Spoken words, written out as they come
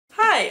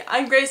Hi,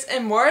 I'm Grace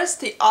M. Morris,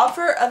 the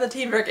author of the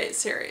Teen Brigade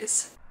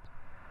series.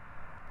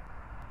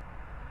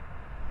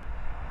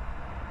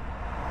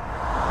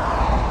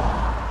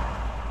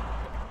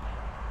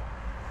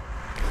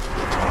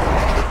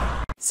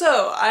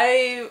 So,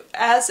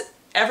 as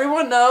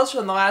everyone knows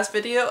from the last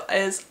video,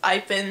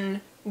 I've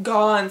been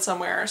gone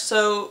somewhere.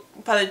 So,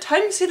 by the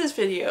time you see this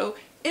video,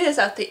 it is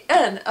at the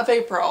end of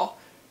April.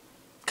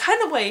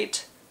 Kind of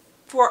late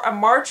for a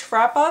March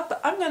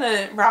wrap-up. I'm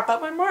gonna wrap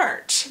up my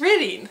March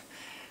reading.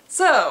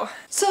 So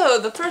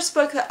the first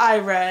book that I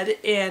read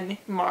in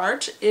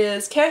March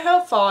is Can't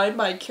Help Falling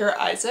by Kira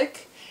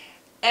Isaac.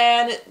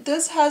 And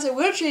this has a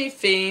witchy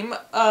theme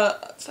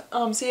of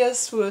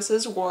C.S.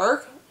 Lewis's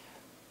work,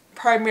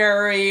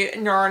 primarily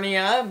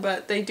Narnia,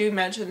 but they do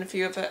mention a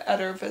few of the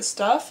other of his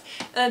stuff.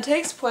 And it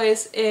takes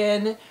place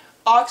in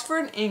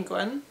Oxford,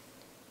 England.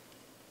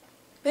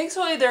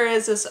 Basically, there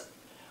is this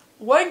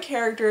one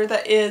character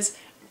that is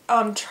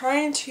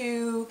trying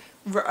to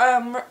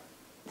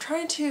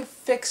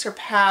fix her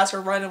past,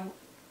 or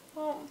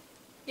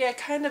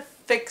kind of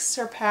fix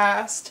her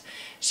past.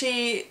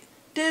 She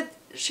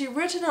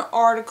written an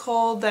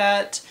article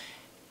that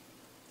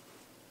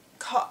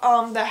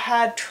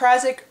had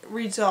tragic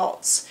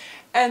results,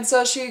 and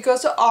so she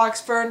goes to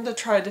Oxford to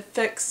try to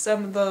fix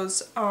some of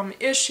those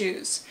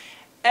issues.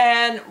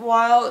 And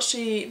while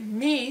she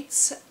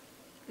meets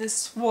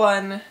this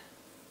one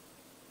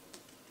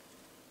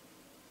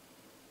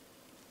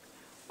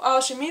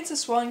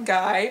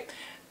guy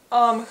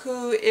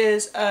who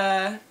is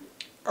a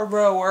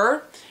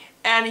rower,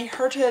 and he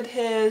hurted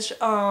his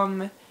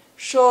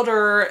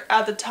shoulder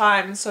at the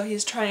time, so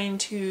he's trying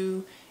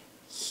to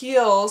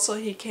heal so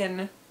he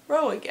can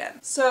row again.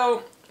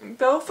 So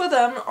both of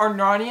them are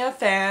Narnia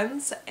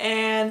fans,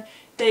 and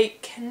they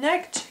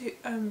connect,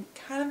 and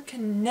I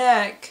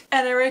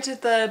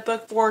rated the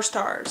book 4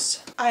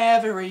 stars. I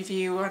have a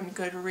review on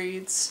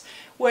Goodreads,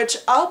 which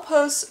I'll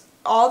post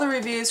all the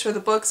reviews for the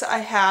books I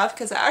have,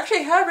 because I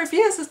actually have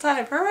reviews this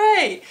time,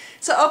 hooray!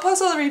 So I'll post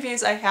all the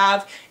reviews I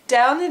have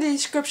down in the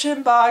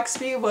description box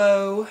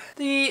below.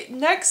 The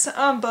next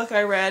book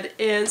I read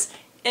is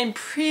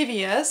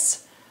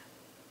Imprevious,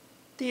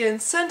 the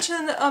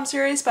Ascension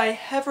series by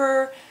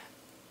Heather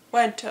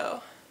Wento. I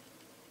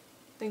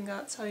think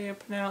that's how you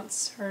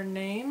pronounce her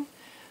name.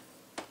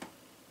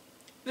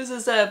 This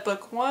is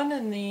book 1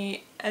 in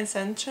the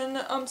Ascension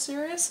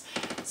series.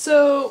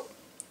 So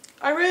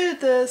I rated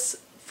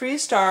this 3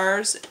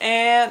 stars,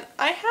 and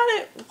I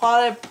had a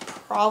lot of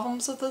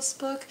problems with this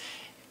book.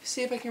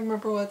 See if I can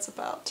remember what it's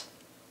about.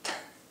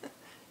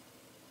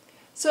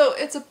 So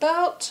it's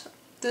about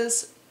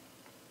this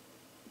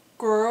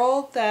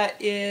girl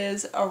that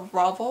is a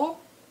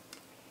rebel,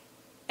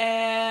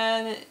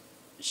 and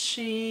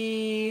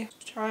she's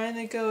trying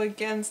to go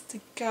against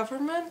the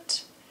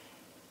government.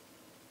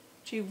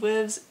 She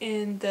lives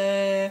in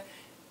the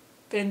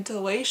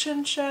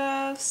ventilation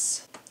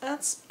shafts.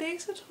 That's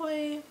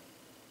basically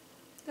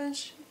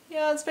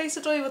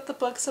what the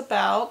book's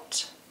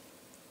about.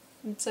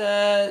 It's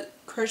a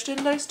Christian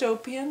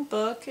dystopian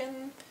book,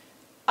 and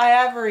I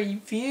have a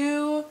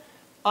review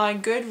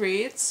on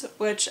Goodreads,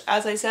 which,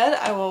 as I said,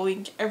 I will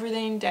link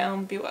everything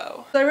down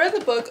below. I read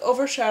the book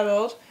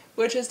Overshadowed,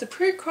 which is the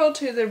prequel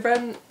to the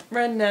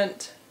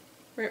Remnant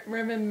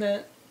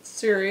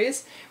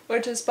series,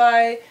 which is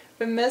by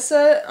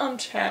Vanessa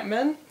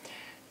Chapman.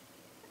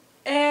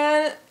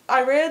 And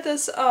I rated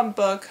this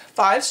book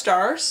 5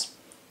 stars.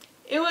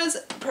 It was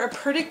a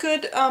pretty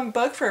good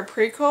book for a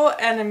prequel,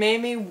 and it made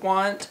me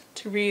want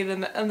to read in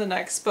the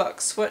next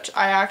books, which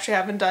I actually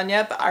haven't done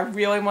yet, but I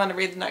really want to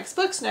read the next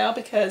books now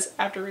because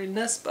after reading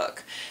this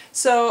book.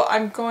 So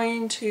I'm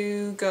going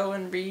to go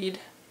and read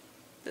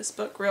this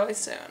book really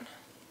soon.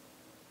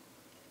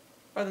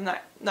 Or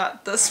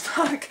not this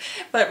book,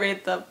 but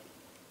read the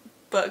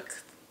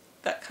book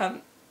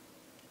that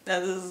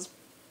is,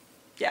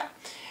 yeah.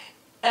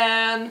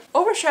 And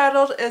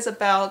Overshadowed is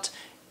about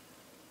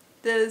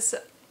this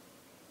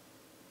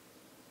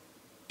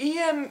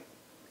EMP,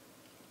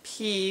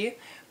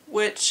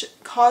 which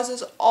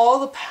causes all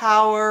the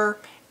power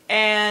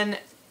and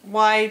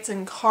lights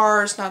and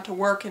cars not to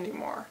work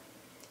anymore.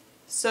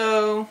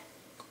 So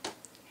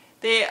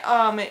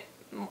in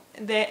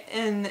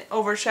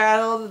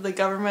Overshadowed, the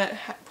government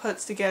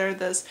puts together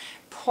this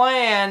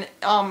plan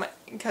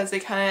because they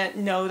kind of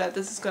know that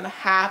this is going to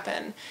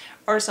happen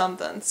or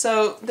something.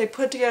 So they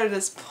put together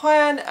this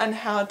plan on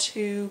how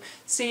to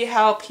see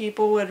how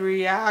people would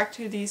react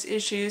to these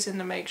issues and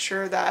to make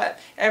sure that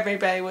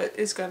everybody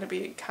is going to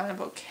be kind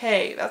of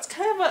okay. That's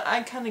kind of what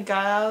I kind of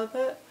got out of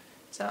it.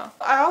 So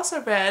I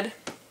also read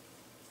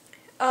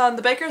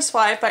The Baker's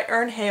Wife by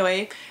Ern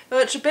Haley,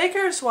 which The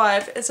Baker's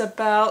Wife is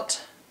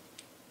about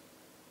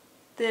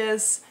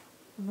this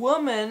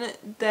woman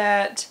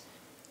that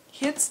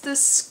hits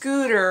this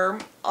scooter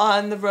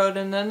on the road,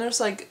 and then there's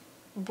like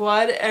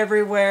blood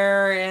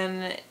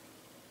everywhere,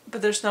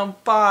 but there's no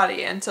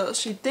body, and so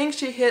she thinks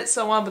she hit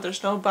someone, but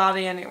there's no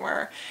body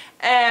anywhere.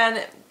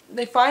 And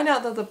they find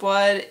out that the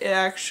blood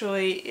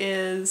actually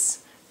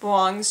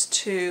belongs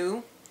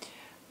to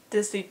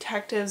this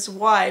detective's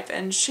wife,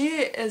 and she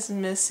is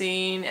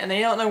missing, and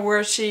they don't know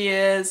where she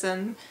is,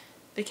 and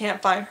they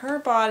can't find her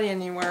body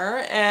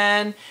anywhere,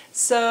 and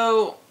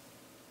so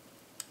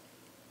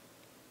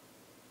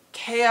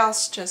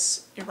chaos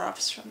just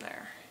erupts from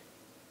there.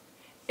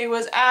 It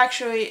was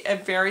actually a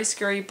very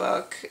scary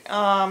book,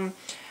 and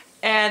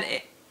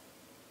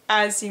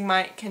as you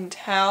might can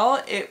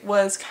tell, it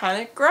was kind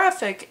of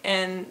graphic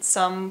in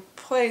some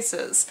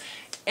places,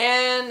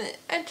 and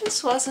it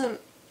just wasn't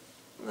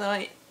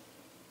like,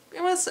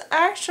 it was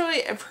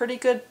actually a pretty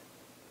good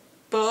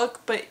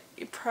book, but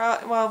it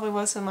probably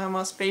wasn't my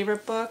most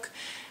favorite book.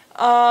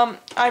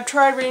 I've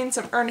tried reading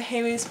some Erna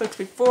Haley's books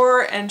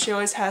before, and she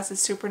always has a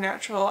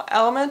supernatural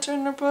element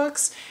in her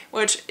books,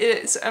 which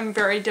is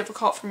very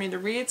difficult for me to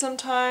read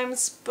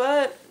sometimes,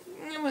 but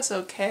it was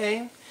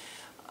okay.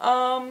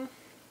 And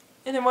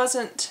it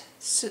wasn't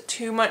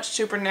too much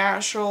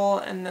supernatural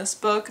in this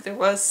book. There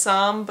was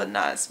some, but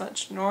not as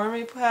much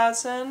Normie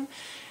Passon.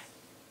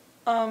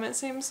 It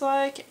seems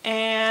like,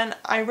 and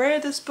I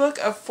rated this book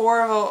a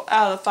 4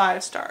 out of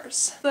 5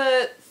 stars.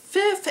 The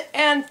fifth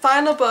and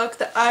final book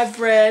that I've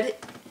read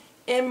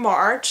in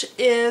March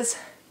is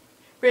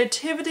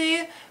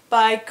Relativity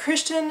by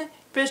Kristen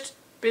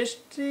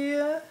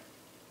Bichtia. I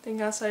think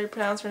that's how you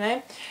pronounce her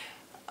name.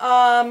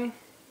 I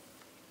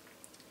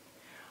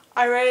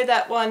rated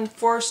that one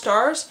 4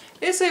 stars.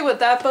 Basically what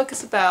that book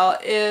is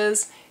about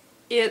is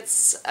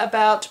it's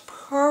about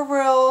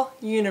parallel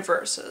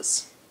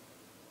universes.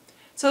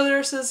 So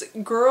there's this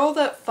girl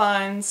that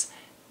finds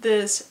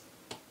this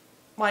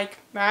like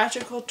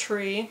magical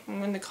tree, I'm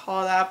going to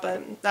call it that,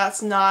 but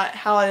that's not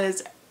how it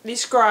is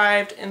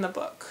described in the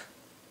book.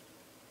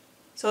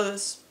 So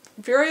this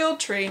very old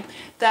tree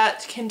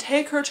that can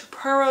take her to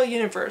parallel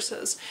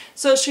universes.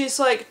 So she's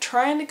like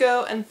trying to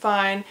go and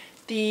find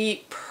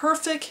the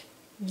perfect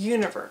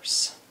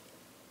universe.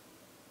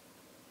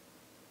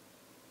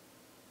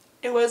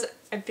 It was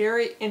a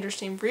very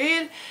interesting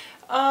read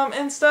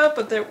and stuff,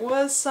 but there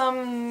was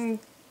some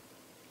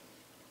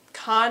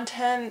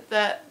content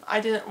that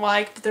I didn't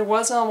like, but there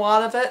wasn't a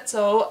lot of it,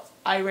 so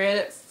I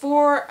rated it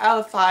 4 out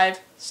of 5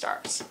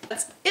 stars.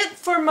 That's it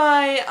for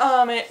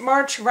my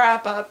March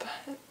wrap-up.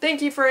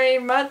 Thank you very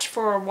much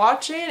for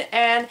watching,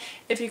 and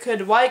if you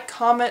could like,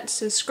 comment,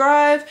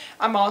 subscribe.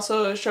 I'm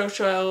also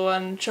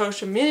on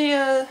social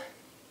media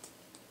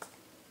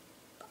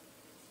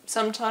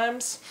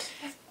sometimes.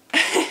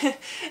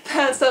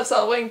 That stuff's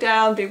all linked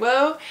down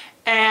below,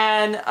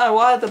 and a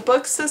lot of the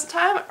books this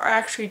time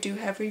actually do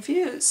have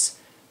reviews,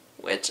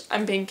 which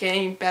I'm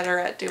getting better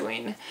at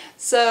doing.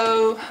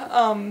 So,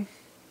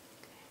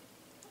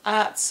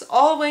 that's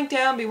all linked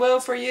down below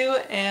for you,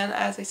 and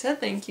as I said,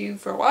 thank you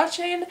for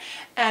watching,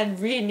 and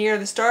read near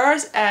the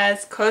stars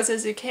as close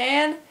as you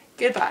can.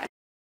 Goodbye.